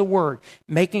 preaching the Word,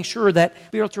 making sure that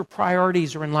spiritual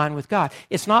priorities are in line with God.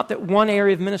 It's not that one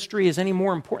area of ministry is any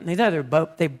more important than the other,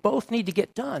 but they both need to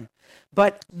get done.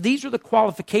 But these are the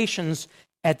qualifications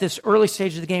at this early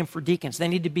stage of the game for deacons. They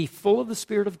need to be full of the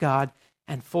Spirit of God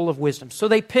and full of wisdom. So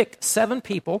they pick 7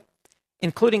 people,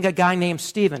 including a guy named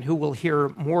Stephen, who we'll hear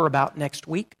more about next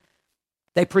week.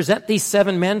 They present these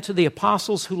 7 men to the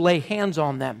apostles, who lay hands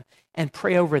on them and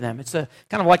pray over them. It's a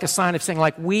kind of like a sign of saying,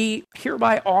 like, we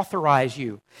hereby authorize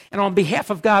you. And on behalf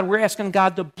of God, we're asking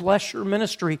God to bless your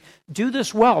ministry. Do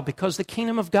this well, because the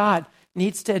kingdom of God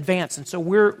needs to advance. And so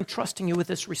we're entrusting you with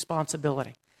this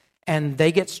responsibility. And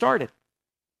they get started.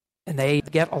 And they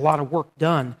get a lot of work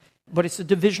done. But it's a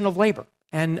division of labor.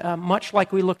 And much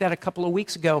like we looked at a couple of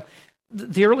weeks ago,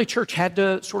 the early church had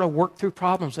to sort of work through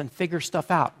problems and figure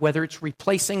stuff out, whether it's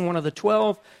replacing one of the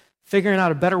 12, figuring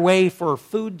out a better way for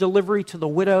food delivery to the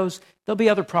widows. There'll be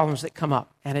other problems that come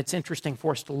up, and it's interesting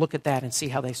for us to look at that and see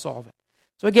how they solve it.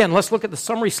 So again, let's look at the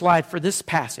summary slide for this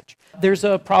passage. There's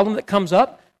a problem that comes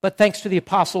up, but thanks to the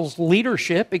apostles'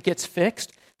 leadership, it gets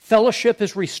fixed. Fellowship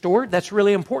is restored. That's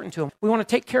really important to them. We want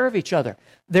to take care of each other.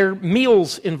 There are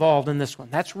meals involved in this one.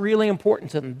 That's really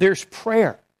important to them. There's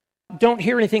prayer. Don't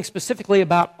hear anything specifically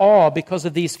about awe because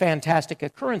of these fantastic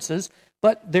occurrences,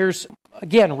 but there's,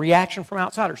 again, reaction from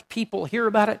outsiders. People hear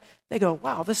about it. They go,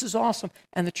 wow, this is awesome.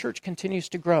 And the church continues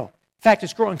to grow. In fact,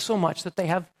 it's growing so much that they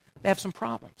have some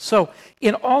problems. So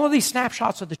in all of these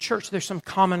snapshots of the church, there's some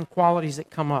common qualities that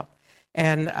come up.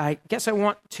 And I guess I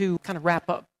want to kind of wrap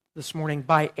up this morning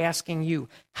by asking you,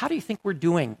 how do you think we're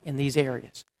doing in these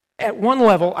areas? At one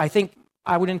level, I think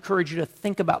I would encourage you to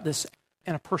think about this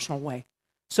in a personal way.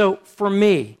 So for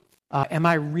me, am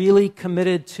I really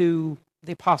committed to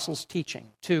the apostles'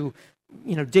 teaching, to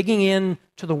digging in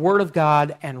to the Word of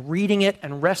God and reading it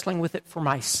and wrestling with it for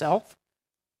myself?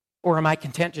 Or am I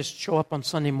content just show up on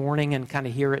Sunday morning and kind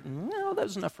of hear it and, no,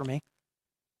 that's enough for me?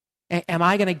 Am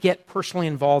I going to get personally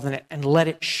involved in it and let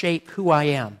it shape who I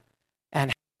am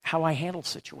and how I handle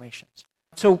situations?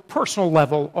 So personal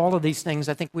level, all of these things,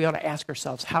 I think we ought to ask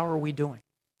ourselves, how are we doing?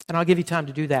 And I'll give you time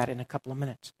to do that in a couple of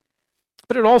minutes.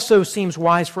 But it also seems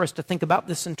wise for us to think about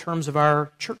this in terms of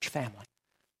our church family.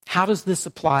 How does this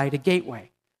apply to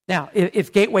Gateway? Now,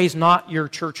 if Gateway is not your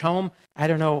church home, I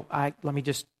don't know, let me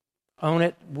just own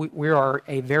it. We are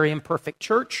a very imperfect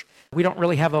church. We don't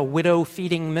really have a widow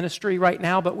feeding ministry right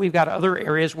now, but we've got other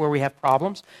areas where we have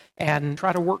problems and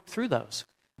try to work through those.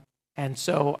 And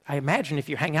so I imagine if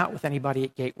you hang out with anybody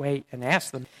at Gateway and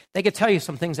ask them, they could tell you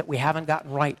some things that we haven't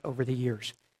gotten right over the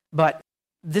years. But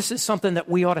this is something that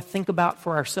we ought to think about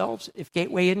for ourselves. If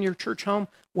Gateway isn't your church home,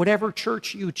 whatever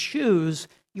church you choose,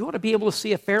 you ought to be able to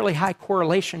see a fairly high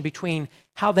correlation between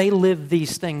how they live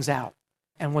these things out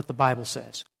and what the Bible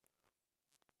says.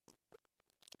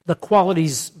 The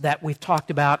qualities that we've talked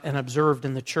about and observed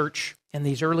in the church in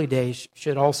these early days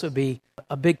should also be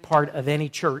a big part of any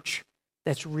church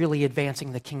that's really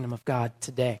advancing the kingdom of God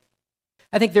today.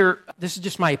 I think this is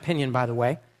just my opinion, by the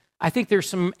way, I think there's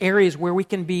some areas where we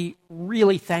can be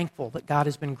really thankful that God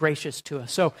has been gracious to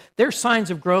us. So there's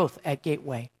signs of growth at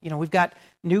Gateway. We've got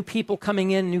new people coming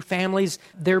in, new families.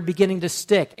 They're beginning to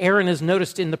stick. Aaron has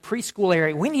noticed in the preschool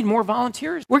area, we need more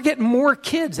volunteers. We're getting more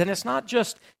kids, and it's not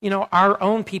just, our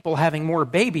own people having more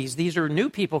babies. These are new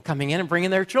people coming in and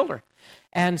bringing their children.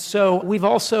 And so we've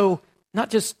also not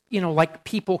just, like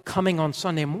people coming on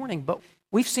Sunday morning, but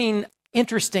we've seen,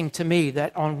 interesting to me,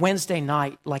 that on Wednesday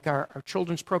night, like our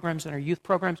children's programs and our youth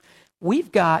programs,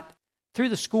 we've got, through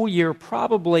the school year,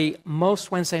 probably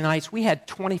most Wednesday nights, we had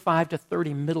 25 to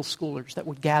 30 middle schoolers that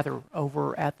would gather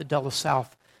over at the Dulles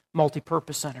South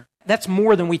Multipurpose Center. That's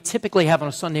more than we typically have on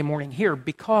a Sunday morning here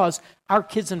because our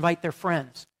kids invite their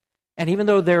friends. And even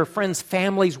though their friends'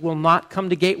 families will not come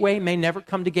to Gateway, may never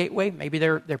come to Gateway, maybe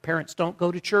their parents don't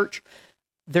go to church,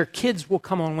 their kids will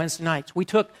come on Wednesday nights. We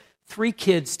took 3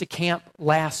 kids to camp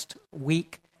last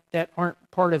week that aren't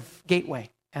part of Gateway.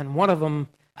 And one of them,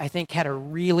 I think, had a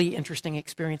really interesting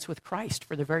experience with Christ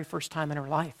for the very first time in her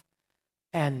life.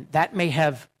 And that may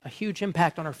have a huge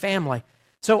impact on her family.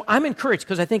 So I'm encouraged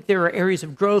because I think there are areas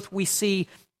of growth. We see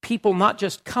people not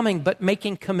just coming, but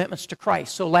making commitments to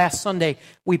Christ. So last Sunday,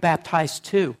 we baptized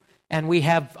 2. And we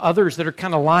have others that are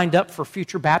kind of lined up for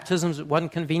future baptisms. It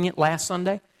wasn't convenient last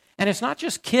Sunday. And it's not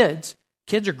just kids.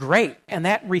 Kids are great. And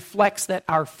that reflects that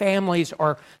our families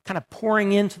are kind of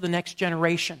pouring into the next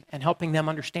generation and helping them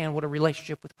understand what a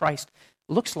relationship with Christ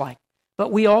looks like.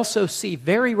 But we also see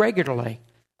very regularly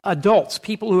adults,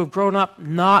 people who have grown up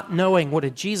not knowing what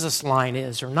a Jesus line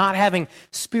is or not having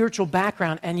spiritual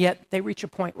background, and yet they reach a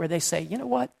point where they say, you know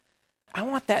what? I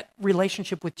want that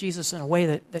relationship with Jesus in a way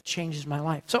that changes my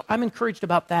life. So I'm encouraged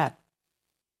about that.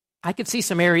 I could see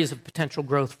some areas of potential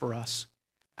growth for us.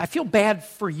 I feel bad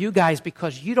for you guys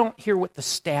because you don't hear what the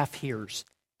staff hears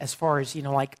as far as,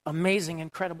 like amazing,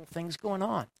 incredible things going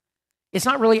on. It's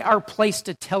not really our place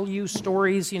to tell you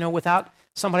stories, without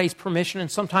somebody's permission. And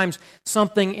sometimes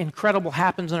something incredible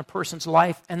happens in a person's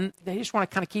life and they just want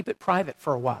to kind of keep it private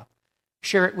for a while.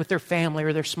 Share it with their family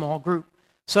or their small group.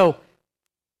 So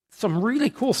some really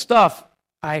cool stuff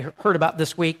I heard about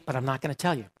this week, but I'm not going to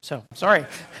tell you. So sorry.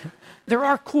 There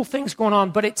are cool things going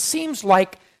on, but it seems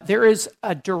like there is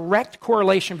a direct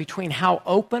correlation between how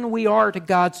open we are to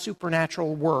God's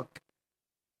supernatural work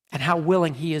and how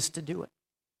willing He is to do it.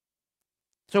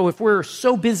 So if we're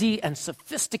so busy and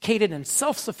sophisticated and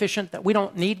self-sufficient that we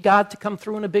don't need God to come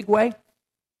through in a big way,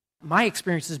 my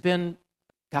experience has been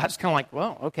God's kind of like,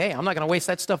 well, okay, I'm not going to waste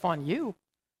that stuff on you.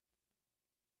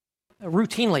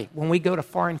 Routinely, when we go to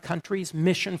foreign countries,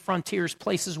 mission frontiers,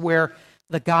 places where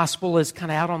the gospel is kind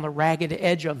of out on the ragged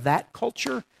edge of that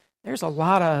culture, there's a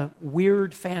lot of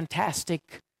weird,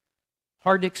 fantastic,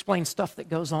 hard to explain stuff that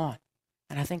goes on.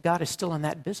 And I think God is still in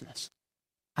that business.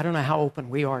 I don't know how open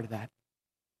we are to that.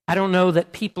 I don't know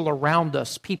that people around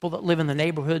us, people that live in the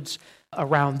neighborhoods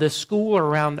around this school or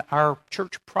around our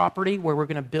church property where we're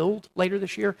going to build later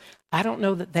this year, I don't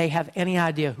know that they have any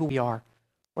idea who we are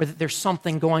or that there's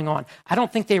something going on. I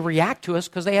don't think they react to us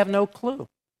because they have no clue.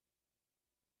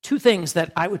 2 things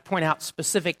that I would point out,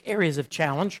 specific areas of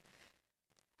challenge.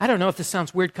 I don't know if this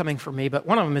sounds weird coming from me, but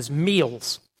one of them is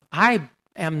meals. I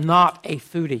am not a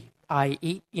foodie. I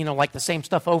eat, like the same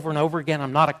stuff over and over again.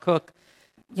 I'm not a cook.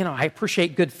 I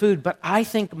appreciate good food, but I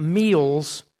think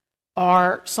meals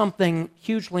are something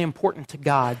hugely important to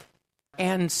God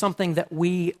and something that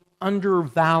we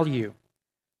undervalue.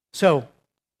 So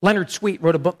Leonard Sweet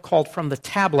wrote a book called From the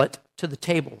Tablet to the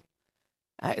Table.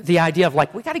 The idea of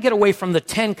we got to get away from the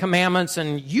 10 commandments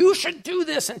and you should do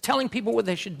this and telling people what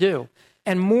they should do,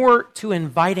 and more to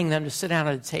inviting them to sit down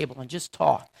at a table and just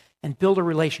talk and build a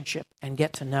relationship and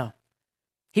get to know.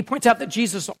 He points out that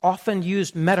Jesus often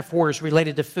used metaphors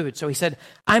related to food. So he said,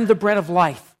 I'm the bread of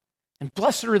life, and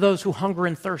blessed are those who hunger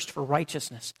and thirst for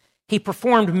righteousness. He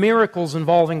performed miracles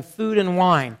involving food and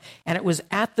wine, and it was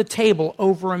at the table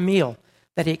over a meal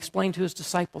that he explained to his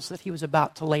disciples that he was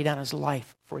about to lay down his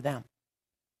life for them.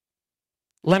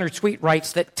 Leonard Sweet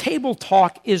writes that table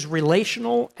talk is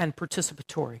relational and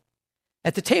participatory.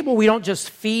 At the table, we don't just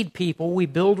feed people, we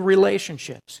build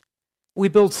relationships. We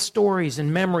build stories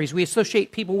and memories. We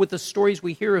associate people with the stories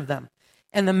we hear of them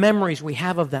and the memories we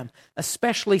have of them,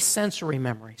 especially sensory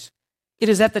memories. It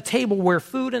is at the table where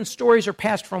food and stories are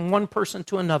passed from one person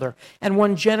to another and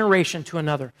one generation to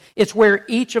another. It's where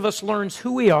each of us learns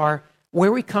who we are,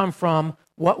 where we come from,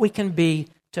 what we can be,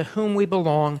 to whom we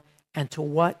belong, and to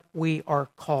what we are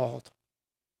called.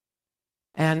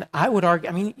 And I would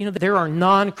argue, there are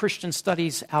non-Christian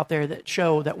studies out there that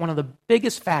show that one of the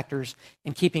biggest factors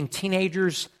in keeping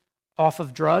teenagers off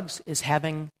of drugs is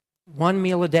having one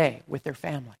meal a day with their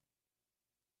family.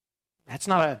 That's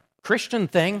not a Christian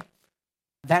thing.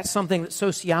 That's something that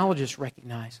sociologists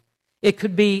recognize. It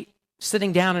could be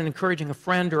sitting down and encouraging a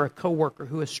friend or a coworker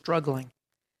who is struggling.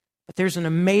 But there's an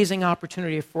amazing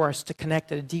opportunity for us to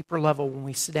connect at a deeper level when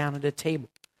we sit down at a table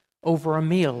over a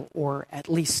meal or at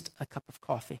least a cup of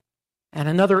coffee. And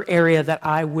another area that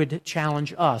I would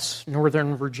challenge us,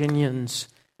 Northern Virginians,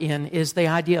 in is the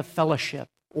idea of fellowship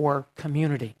or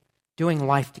community, doing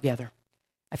life together.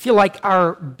 I feel like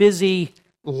our busy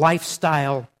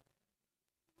lifestyle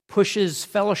pushes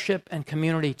fellowship and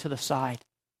community to the side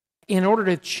in order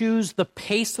to choose the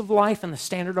pace of life and the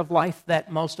standard of life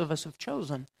that most of us have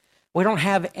chosen. We don't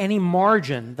have any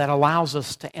margin that allows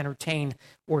us to entertain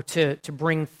or to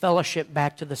bring fellowship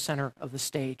back to the center of the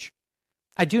stage.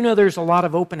 I do know there's a lot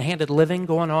of open-handed living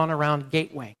going on around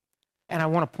Gateway, and I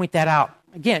want to point that out.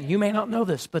 Again, you may not know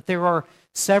this, but there are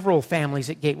several families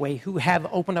at Gateway who have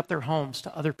opened up their homes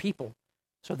to other people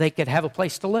so they could have a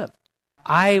place to live.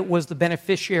 I was the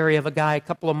beneficiary of a guy a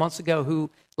couple of months ago who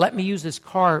let me use his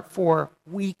car for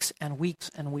weeks and weeks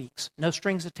and weeks. No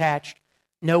strings attached,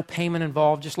 no payment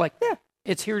involved, just like, yeah,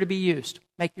 it's here to be used.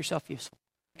 Make yourself useful.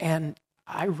 And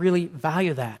I really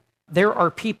value that. There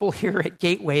are people here at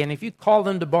Gateway, and if you call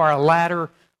them to borrow a ladder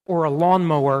or a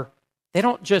lawnmower, they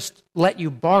don't just let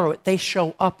you borrow it, they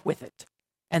show up with it,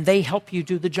 and they help you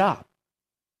do the job.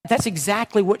 That's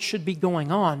exactly what should be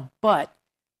going on, but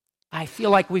I feel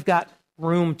like we've got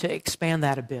room to expand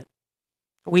that a bit.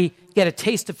 We get a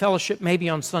taste of fellowship maybe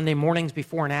on Sunday mornings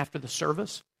before and after the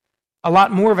service. A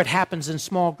lot more of it happens in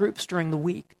small groups during the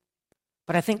week.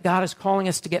 But I think God is calling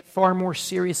us to get far more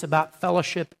serious about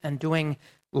fellowship and doing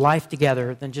life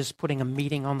together than just putting a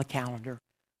meeting on the calendar,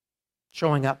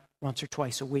 showing up once or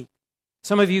twice a week.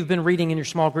 Some of you have been reading in your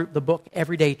small group the book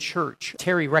Everyday Church.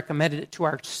 Terry recommended it to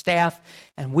our staff,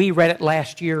 and we read it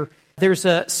last year. There's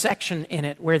a section in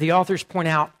it where the authors point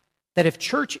out that if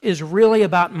church is really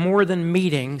about more than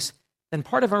meetings, then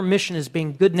part of our mission is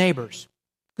being good neighbors,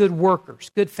 good workers,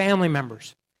 good family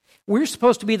members. We're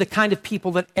supposed to be the kind of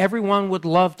people that everyone would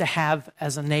love to have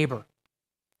as a neighbor.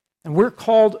 And we're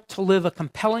called to live a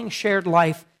compelling shared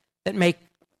life that make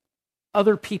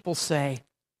other people say,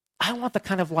 I want the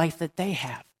kind of life that they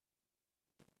have.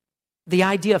 The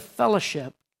idea of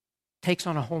fellowship takes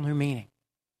on a whole new meaning.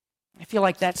 I feel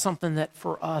like that's something that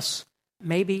for us,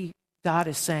 maybe God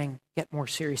is saying, get more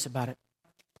serious about it.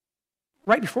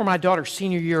 Right before my daughter's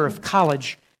senior year of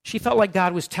college, she felt like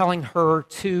God was telling her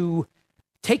to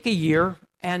take a year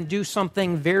and do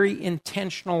something very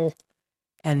intentional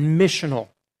and missional.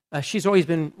 She's always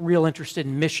been real interested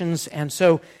in missions, and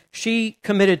so she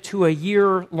committed to a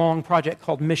year-long project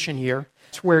called Mission Year.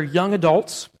 It's where young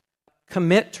adults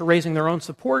commit to raising their own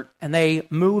support, and they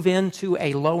move into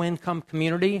a low-income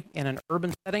community in an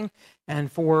urban setting, and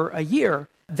for a year,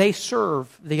 they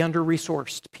serve the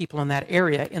under-resourced people in that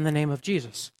area in the name of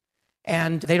Jesus.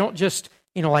 And they don't just,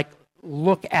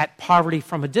 look at poverty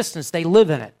from a distance, they live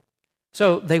in it.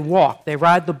 So they walk, they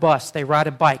ride the bus, they ride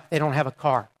a bike, they don't have a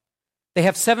car. They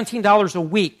have $17 a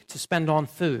week to spend on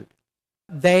food.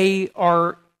 They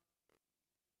are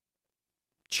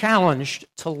challenged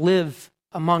to live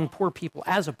among poor people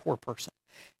as a poor person.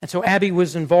 And so Abby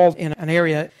was involved in an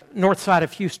area north side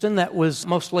of Houston that was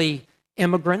mostly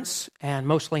immigrants and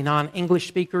mostly non-English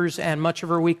speakers, and much of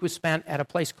her week was spent at a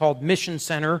place called Mission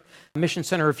Center. Mission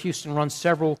Center of Houston runs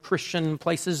several Christian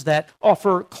places that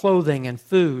offer clothing and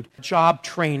food, job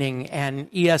training, and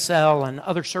ESL and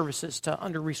other services to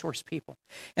under-resourced people.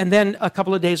 And then a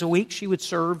couple of days a week, she would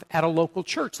serve at a local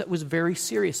church that was very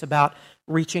serious about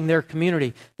reaching their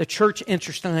community. The church,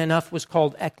 interestingly enough, was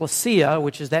called Ecclesia,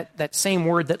 which is that same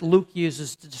word that Luke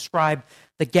uses to describe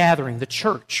the gathering, the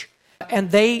church.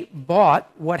 And they bought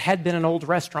what had been an old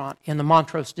restaurant in the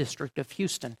Montrose district of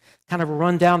Houston, kind of a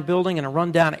rundown building in a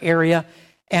rundown area.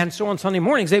 And so on Sunday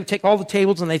mornings, they would take all the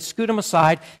tables and they'd scoot them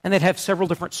aside, and they'd have several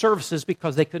different services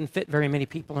because they couldn't fit very many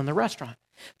people in the restaurant.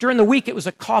 During the week, it was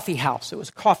a coffee house. It was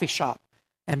a coffee shop.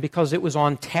 And because it was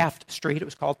on Taft Street, it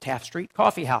was called Taft Street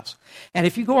Coffee House. And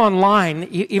if you go online,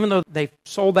 even though they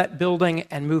sold that building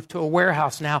and moved to a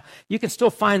warehouse now, you can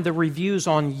still find the reviews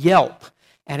on Yelp.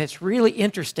 And it's really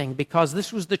interesting because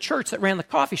this was the church that ran the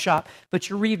coffee shop, but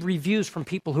you read reviews from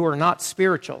people who are not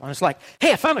spiritual. And it's like,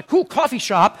 hey, I found a cool coffee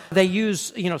shop. They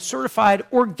use, certified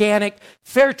organic,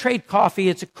 fair trade coffee.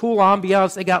 It's a cool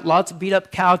ambiance. They got lots of beat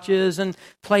up couches and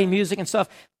play music and stuff.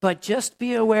 But just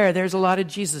be aware, there's a lot of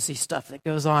Jesus-y stuff that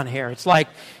goes on here. It's like,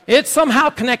 it's somehow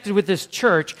connected with this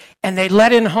church, and they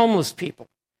let in homeless people.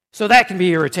 So that can be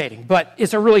irritating, but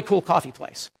it's a really cool coffee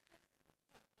place.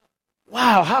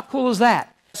 Wow, how cool is that?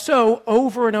 So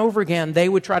over and over again, they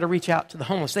would try to reach out to the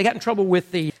homeless. They got in trouble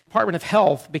with the Department of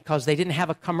Health because they didn't have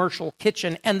a commercial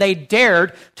kitchen, and they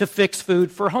dared to fix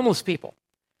food for homeless people.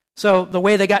 So the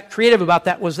way they got creative about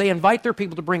that was they invite their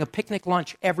people to bring a picnic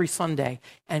lunch every Sunday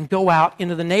and go out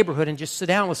into the neighborhood and just sit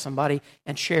down with somebody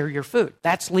and share your food.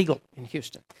 That's legal in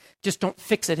Houston. Just don't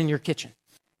fix it in your kitchen.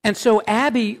 And so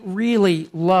Abby really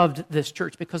loved this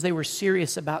church because they were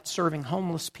serious about serving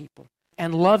homeless people.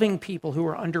 and loving people who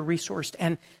are under-resourced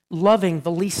and loving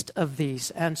the least of these.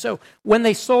 And so when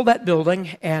they sold that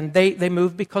building and they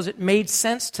moved because it made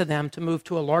sense to them to move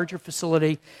to a larger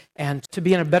facility and to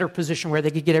be in a better position where they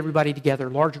could get everybody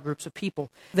together, larger groups of people,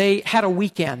 they had a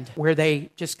weekend where they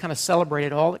just kind of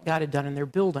celebrated all that God had done in their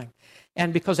building.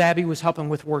 And because Abby was helping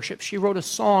with worship, she wrote a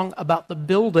song about the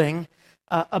building,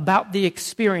 about the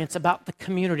experience, about the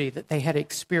community that they had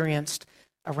experienced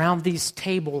around these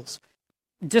tables.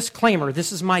 Disclaimer,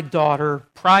 this is my daughter.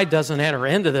 Pride doesn't enter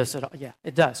into this at all. Yeah,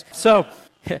 it does. So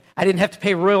I didn't have to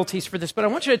pay royalties for this, but I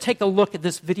want you to take a look at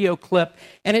this video clip.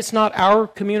 And it's not our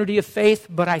community of faith,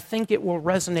 but I think it will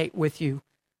resonate with you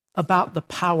about the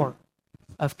power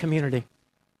of community.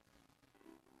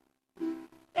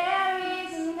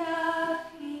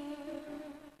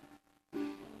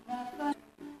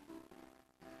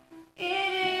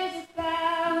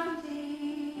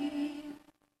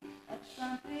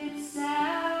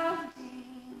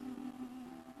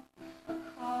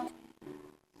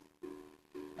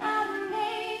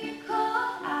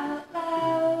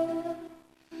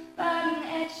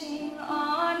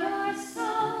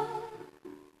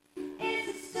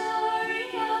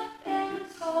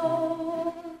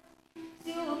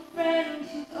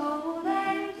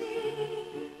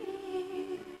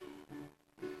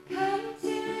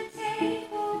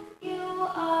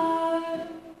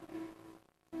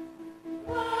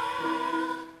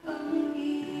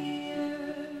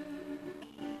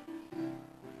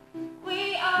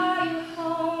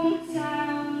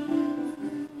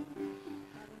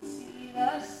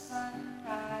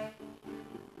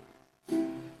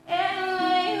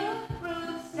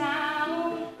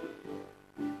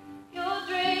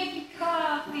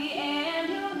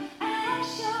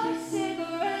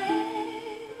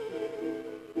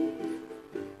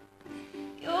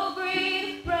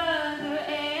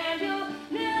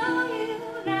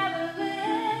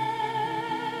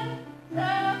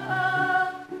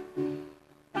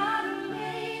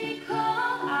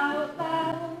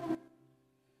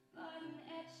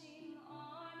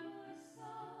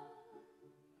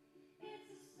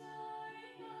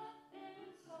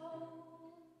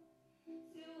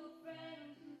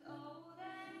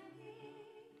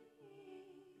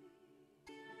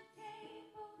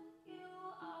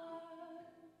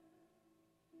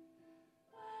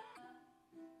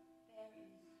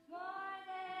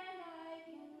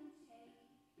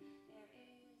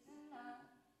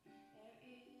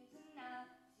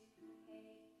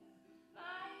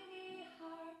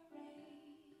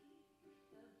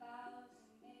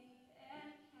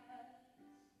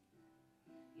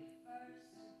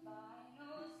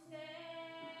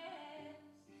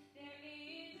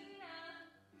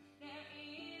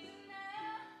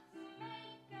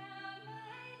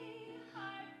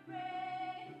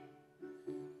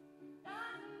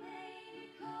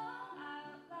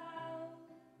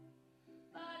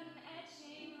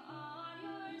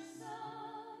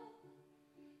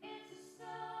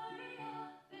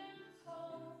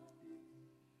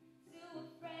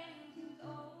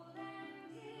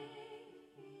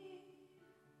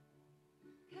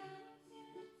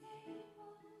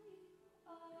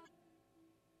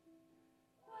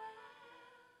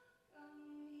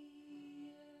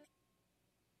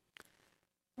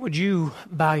 Would you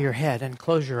bow your head and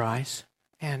close your eyes?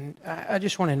 And I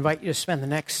just want to invite you to spend the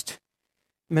next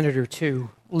minute or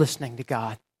two listening to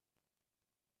God.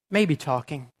 Maybe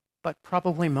talking, but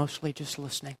probably mostly just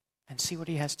listening and see what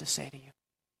He has to say to you.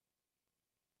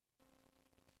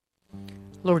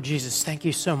 Lord Jesus, thank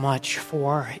you so much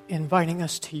for inviting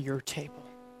us to your table.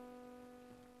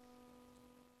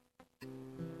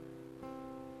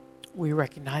 We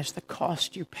recognize the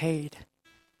cost you paid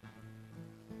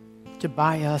to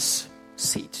buy us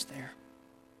seats there.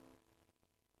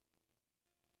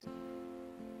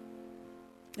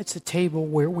 It's a table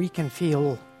where we can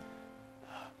feel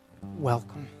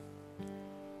welcome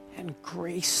and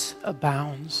grace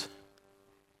abounds.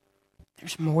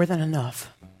 There's more than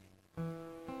enough.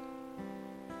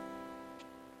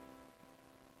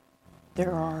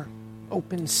 There are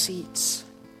open seats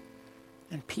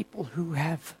and people who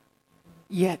have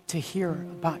yet to hear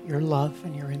about your love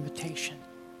and your invitation.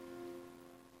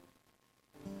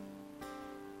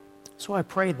 So I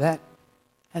pray that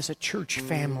as a church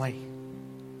family,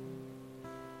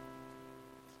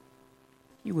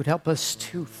 you would help us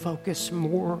to focus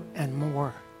more and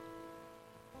more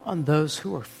on those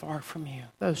who are far from you,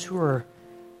 those who are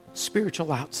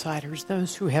spiritual outsiders,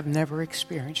 those who have never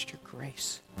experienced your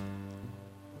grace.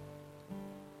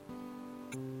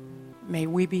 May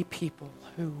we be people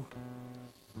who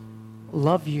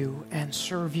love you and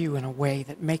serve you in a way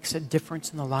that makes a difference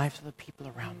in the lives of the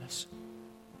people around us.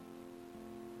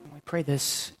 pray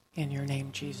this in your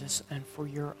name, Jesus, and for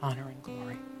your honor and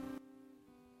glory.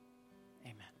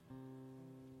 Amen.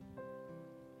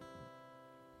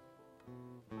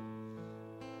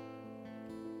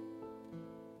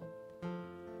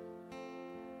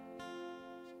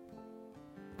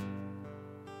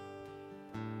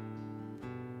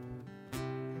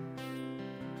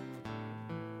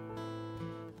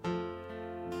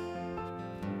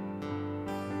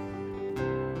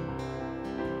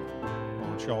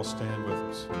 Y'all stand with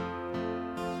us.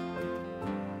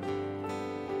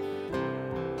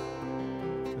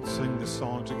 Let's sing this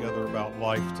song together about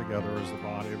life together as the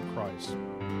body of Christ.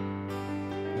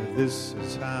 This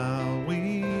is how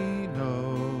we know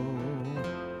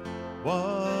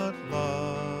what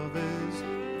love is.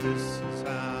 This is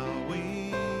how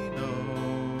we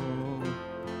know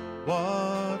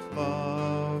what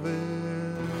love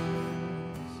is.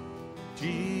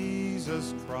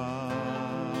 Jesus Christ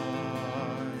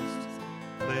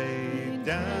laid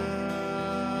down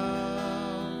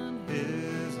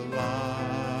his life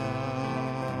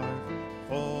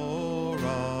for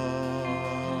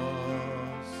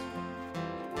us,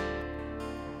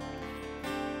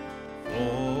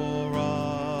 for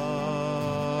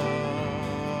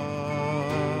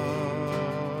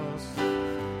us,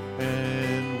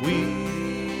 and we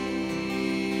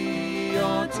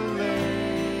ought to lay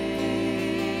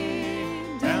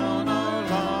down our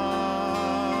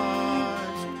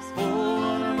lives for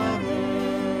one another.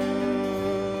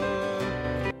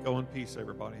 Go in peace,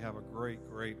 everybody. Have a great,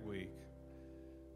 great week.